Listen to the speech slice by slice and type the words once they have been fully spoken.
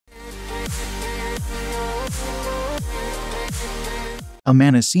A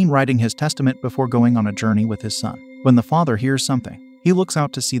man is seen writing his testament before going on a journey with his son. When the father hears something, he looks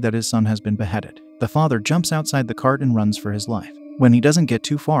out to see that his son has been beheaded. The father jumps outside the cart and runs for his life. When he doesn't get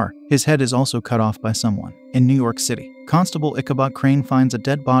too far, his head is also cut off by someone. In New York City, Constable Ichabod Crane finds a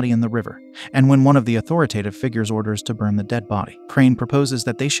dead body in the river, and when one of the authoritative figures orders to burn the dead body, Crane proposes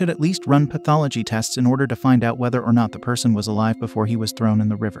that they should at least run pathology tests in order to find out whether or not the person was alive before he was thrown in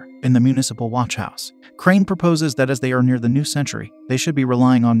the river. In the municipal watch house, Crane proposes that as they are near the new century, they should be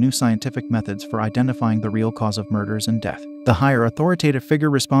relying on new scientific methods for identifying the real cause of murders and death. The higher authoritative figure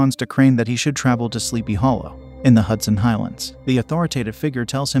responds to Crane that he should travel to Sleepy Hollow in the Hudson Highlands. The authoritative figure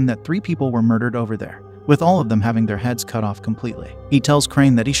tells him that 3 people were murdered over there, with all of them having their heads cut off completely. He tells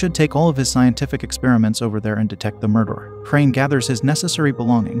Crane that he should take all of his scientific experiments over there and detect the murderer. Crane gathers his necessary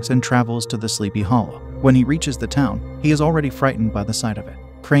belongings and travels to the Sleepy Hollow. When he reaches the town, he is already frightened by the sight of it.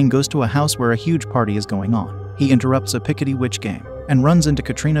 Crane goes to a house where a huge party is going on. He interrupts a pickety witch game and runs into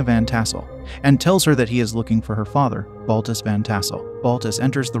Katrina Van Tassel and tells her that he is looking for her father, Baltus Van Tassel. Baltus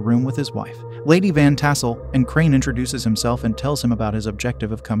enters the room with his wife, Lady Van Tassel, and Crane introduces himself and tells him about his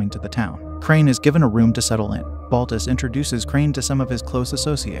objective of coming to the town. Crane is given a room to settle in. Baltus introduces Crane to some of his close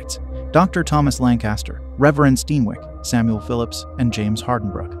associates, Dr. Thomas Lancaster, Reverend Steenwick, Samuel Phillips, and James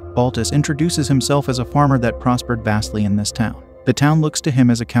Hardenbrook. Baltus introduces himself as a farmer that prospered vastly in this town. The town looks to him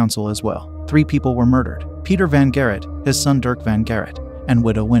as a counsel as well. 3 people were murdered: Peter Van Garrett, his son Dirk Van Garrett, and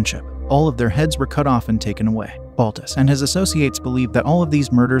widow Winship. All of their heads were cut off and taken away. Baltus and his associates believe that all of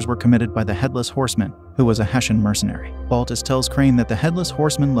these murders were committed by the Headless Horseman, who was a Hessian mercenary. Baltus tells Crane that the Headless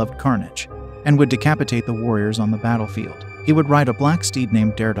Horseman loved carnage and would decapitate the warriors on the battlefield. He would ride a black steed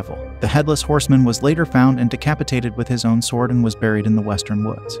named Daredevil. The Headless Horseman was later found and decapitated with his own sword and was buried in the western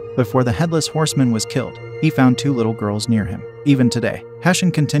woods. Before the Headless Horseman was killed, he found 2 little girls near him. Even today,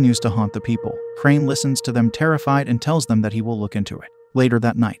 Hessian continues to haunt the people. Crane listens to them terrified and tells them that he will look into it. Later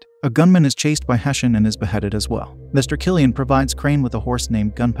that night, a gunman is chased by Hessian and is beheaded as well. Mr. Killian provides Crane with a horse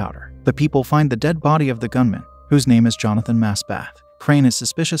named Gunpowder. The people find the dead body of the gunman, whose name is Jonathan Masbath. Crane is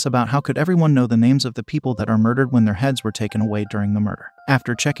suspicious about how could everyone know the names of the people that are murdered when their heads were taken away during the murder.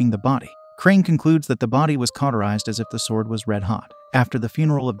 After checking the body, Crane concludes that the body was cauterized as if the sword was red hot. After the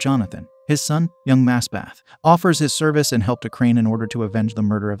funeral of Jonathan, his son, young Masbath, offers his service and help to Crane in order to avenge the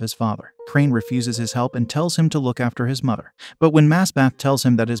murder of his father. Crane refuses his help and tells him to look after his mother. But when Masbath tells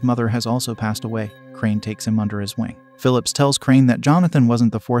him that his mother has also passed away, Crane takes him under his wing. Phillips tells Crane that Jonathan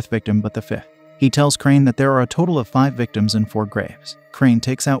wasn't the 4th victim but the 5th. He tells Crane that there are a total of 5 victims in 4 graves. Crane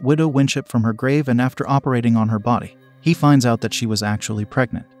takes out widow Winship from her grave, and after operating on her body, he finds out that she was actually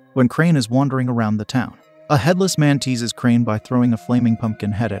pregnant. When Crane is wandering around the town, a headless man teases Crane by throwing a flaming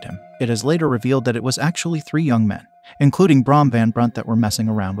pumpkin head at him. It is later revealed that it was actually 3 young men, including Brom Van Brunt, that were messing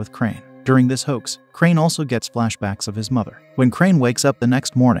around with Crane. During this hoax, Crane also gets flashbacks of his mother. When Crane wakes up the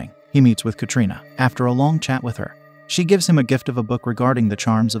next morning, he meets with Katrina. After a long chat with her, she gives him a gift of a book regarding the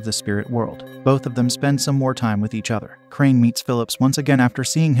charms of the spirit world. Both of them spend some more time with each other. Crane meets Phillips once again after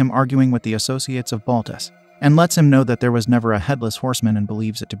seeing him arguing with the associates of Baltus, and lets him know that there was never a Headless Horseman and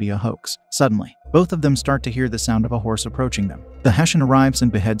believes it to be a hoax. Suddenly, both of them start to hear the sound of a horse approaching them. The Hessian arrives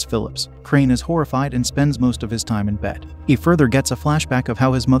and beheads Phillips. Crane is horrified and spends most of his time in bed. He further gets a flashback of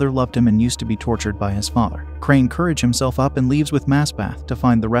how his mother loved him and used to be tortured by his father. Crane courages himself up and leaves with Masbath to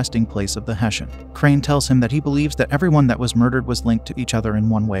find the resting place of the Hessian. Crane tells him that he believes that everyone that was murdered was linked to each other in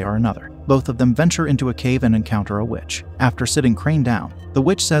one way or another. Both of them venture into a cave and encounter a witch. After sitting Crane down, the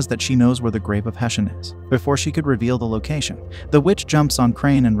witch says that she knows where the grave of Hessian is. Before she could reveal the location, the witch jumps on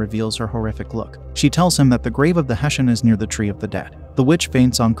Crane and reveals her horrific look. She tells him that the grave of the Hessian is near the Tree of the Dead. The witch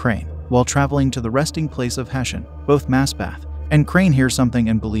faints on Crane. While traveling to the resting place of Hessian, both Masbath and Crane hear something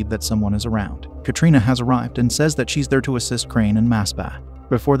and believe that someone is around. Katrina has arrived and says that she's there to assist Crane and Masbath.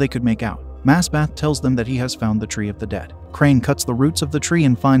 Before they could make out, Masbath tells them that he has found the Tree of the Dead. Crane cuts the roots of the tree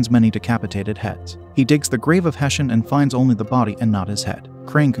and finds many decapitated heads. He digs the grave of Hessian and finds only the body and not his head.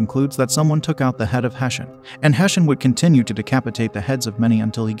 Crane concludes that someone took out the head of Hessian, and Hessian would continue to decapitate the heads of many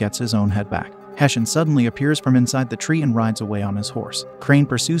until he gets his own head back. Hessian suddenly appears from inside the tree and rides away on his horse. Crane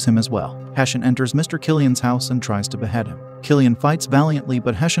pursues him as well. Hessian enters Mr. Killian's house and tries to behead him. Killian fights valiantly,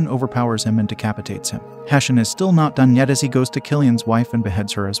 but Hessian overpowers him and decapitates him. Hessian is still not done yet as he goes to Killian's wife and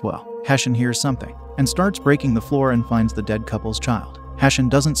beheads her as well. Hessian hears something and starts breaking the floor and finds the dead couple's child. Hessian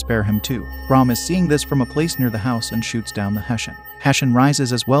doesn't spare him too. Brom is seeing this from a place near the house and shoots down the Hessian. Hessian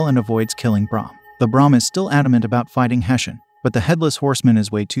rises as well and avoids killing Brom. The Brom is still adamant about fighting Hessian, but the Headless Horseman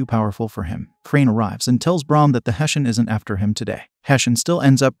is way too powerful for him. Crane arrives and tells Brom that the Hessian isn't after him today. Hessian still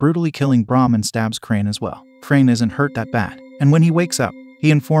ends up brutally killing Brom and stabs Crane as well. Crane isn't hurt that bad, and when he wakes up,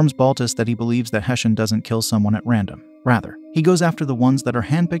 he informs Baltus that he believes that Hessian doesn't kill someone at random. Rather, He goes after the ones that are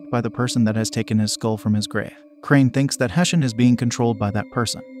handpicked by the person that has taken his skull from his grave. Crane thinks that Hessian is being controlled by that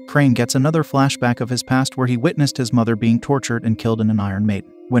person. Crane gets another flashback of his past where he witnessed his mother being tortured and killed in an Iron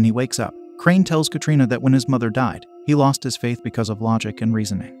Maiden. When he wakes up, Crane tells Katrina that when his mother died, he lost his faith because of logic and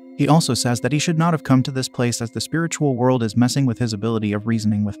reasoning. He also says that he should not have come to this place as the spiritual world is messing with his ability of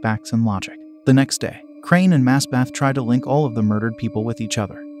reasoning with facts and logic. The next day, Crane and Masbath try to link all of the murdered people with each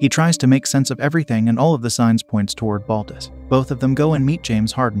other. He tries to make sense of everything and all of the signs points toward Baltus. Both of them go and meet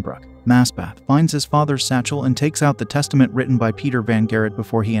James Hardenbrook. Masbath finds his father's satchel and takes out the testament written by Peter Van Garrett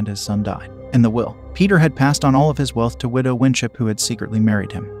before he and his son died. In the will, Peter had passed on all of his wealth to widow Winship, who had secretly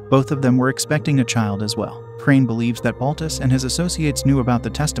married him. Both of them were expecting a child as well. Crane believes that Baltus and his associates knew about the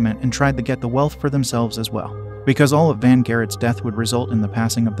testament and tried to get the wealth for themselves as well, because all of Van Garrett's death would result in the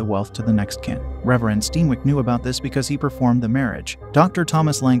passing of the wealth to the next kin. Reverend Steenwick knew about this because he performed the marriage. Dr.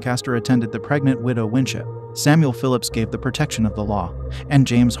 Thomas Lancaster attended the pregnant widow Winship. Samuel Phillips gave the protection of the law, and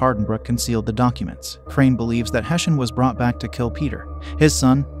James Hardenbrook concealed the documents. Crane believes that Hessian was brought back to kill Peter, his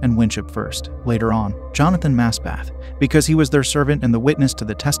son, and Winship first. Later on, Jonathan Masbath, because he was their servant and the witness to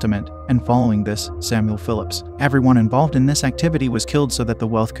the testament, and following this, Samuel Phillips. Everyone involved in this activity was killed so that the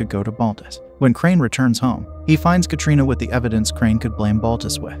wealth could go to Baltus. When Crane returns home, he finds Katrina with the evidence Crane could blame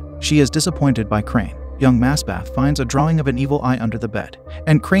Baltus with. She is disappointed by Crane. Young Masbath finds a drawing of an evil eye under the bed,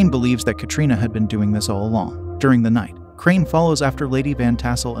 and Crane believes that Katrina had been doing this all along. During the night, Crane follows after Lady Van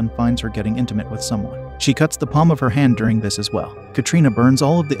Tassel and finds her getting intimate with someone. She cuts the palm of her hand during this as well. Katrina burns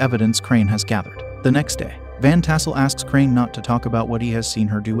all of the evidence Crane has gathered. The next day, Van Tassel asks Crane not to talk about what he has seen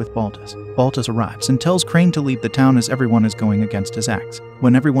her do with Baltus. Baltus arrives and tells Crane to leave the town as everyone is going against his acts.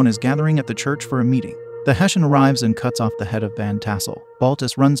 When everyone is gathering at the church for a meeting, the Hessian arrives and cuts off the head of Van Tassel.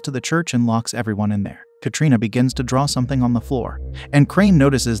 Baltus runs to the church and locks everyone in there. Katrina begins to draw something on the floor, and Crane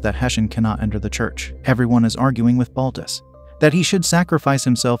notices that Hessian cannot enter the church. Everyone is arguing with Baltus that he should sacrifice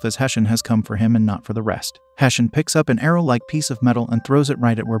himself as Hessian has come for him and not for the rest. Hessian picks up an arrow-like piece of metal and throws it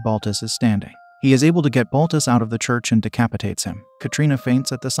right at where Baltus is standing. He is able to get Baltus out of the church and decapitates him. Katrina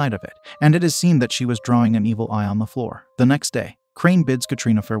faints at the sight of it, and it is seen that she was drawing an evil eye on the floor. The next day, Crane bids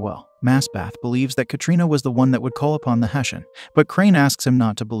Katrina farewell. Masbath believes that Katrina was the one that would call upon the Hessian, but Crane asks him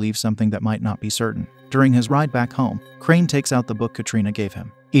not to believe something that might not be certain. During his ride back home, Crane takes out the book Katrina gave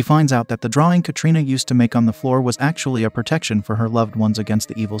him. He finds out that the drawing Katrina used to make on the floor was actually a protection for her loved ones against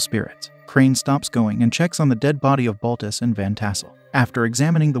the evil spirits. Crane stops going and checks on the dead body of Baltus and Van Tassel. After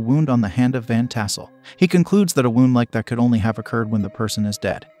examining the wound on the hand of Van Tassel, he concludes that a wound like that could only have occurred when the person is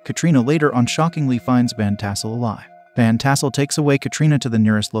dead. Katrina later on shockingly finds Van Tassel alive. Van Tassel takes away Katrina to the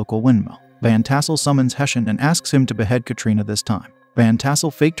nearest local windmill. Van Tassel summons Hessian and asks him to behead Katrina this time. Van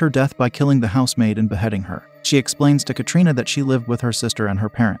Tassel faked her death by killing the housemaid and beheading her. She explains to Katrina that she lived with her sister and her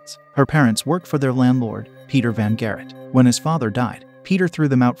parents. Her parents worked for their landlord, Peter Van Garrett. When his father died, Peter threw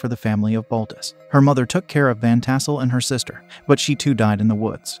them out for the family of Baltus. Her mother took care of Van Tassel and her sister, but she too died in the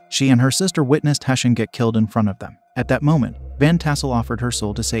woods. She and her sister witnessed Hessian get killed in front of them. At that moment, Van Tassel offered her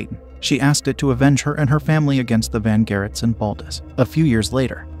soul to Satan. She asked it to avenge her and her family against the Van Garretts and Baltus. A few years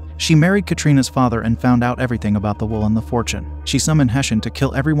later, she married Katrina's father and found out everything about the will and the fortune. She summoned Hessian to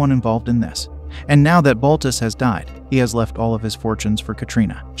kill everyone involved in this. And now that Baltus has died, he has left all of his fortunes for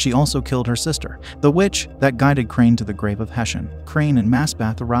Katrina. She also killed her sister, the witch that guided Crane to the grave of Hessian. Crane and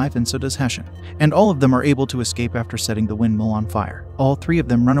Masbath arrive and so does Hessian, and all of them are able to escape after setting the windmill on fire. All three of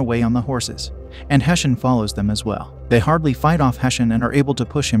them run away on the horses, and Hessian follows them as well. They hardly fight off Hessian and are able to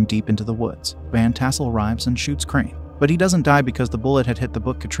push him deep into the woods. Van Tassel arrives and shoots Crane, but he doesn't die because the bullet had hit the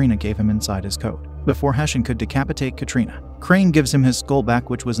book Katrina gave him inside his coat. Before Hessian could decapitate Katrina, Crane gives him his skull back,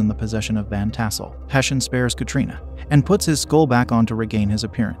 which was in the possession of Van Tassel. Hessian spares Katrina and puts his skull back on to regain his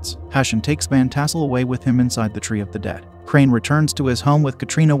appearance. Hessian takes Van Tassel away with him inside the Tree of the Dead. Crane returns to his home with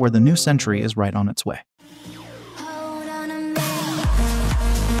Katrina, where the new century is right on its way.